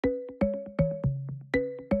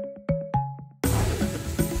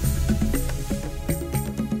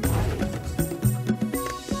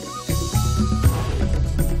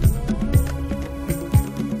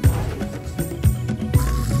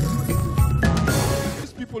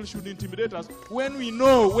people should intimidate us when we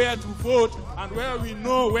know where to vote and where we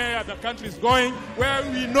know where the country is going, where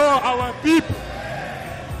we know our people.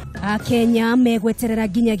 Kenya megweterera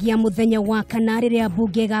ginyagia muthenya wa kana riria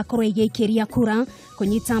bunge gakorwo igikiria kura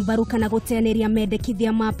kunyita mbaru kana guteneria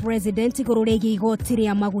mendekithia ma president iguru rigi igoti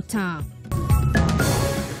ria maguta.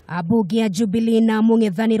 Abunge a Jubilee na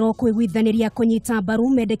mung'ethaniro kwiguithaniria kunyita mbaru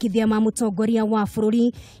mendekithia ma mutongoria wa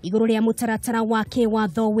bururi iguru ria mutaratara wake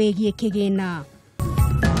watho wigie kigina.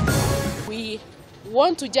 We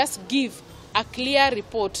want to just give a clear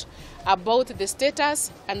report about the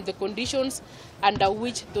status and the conditions under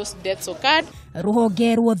which those deaths occurred.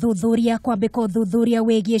 Ruhonge rwa thuthuria kwambika thuthuria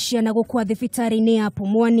wigie ciana gukua thibitari-ini ya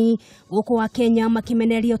Pumwani guku wa Kenya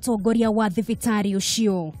makimeneria utongoria wa thibitari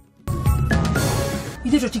ucio.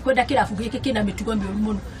 Ithe tutikwenda kirabu giki kina mitugo miuru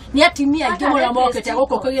muno ni atimia ingi mura mokete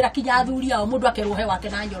guko kugira kinya athuri ao mundu akeruhe wake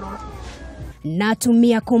na nyororo. Na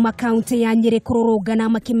tumia kuma kaunti ya Nyeri kururungana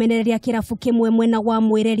makimeneria kirabu kimwe mwena wa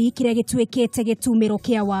Mwireri kiria gitwikite gitumiro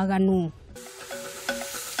kia waganu.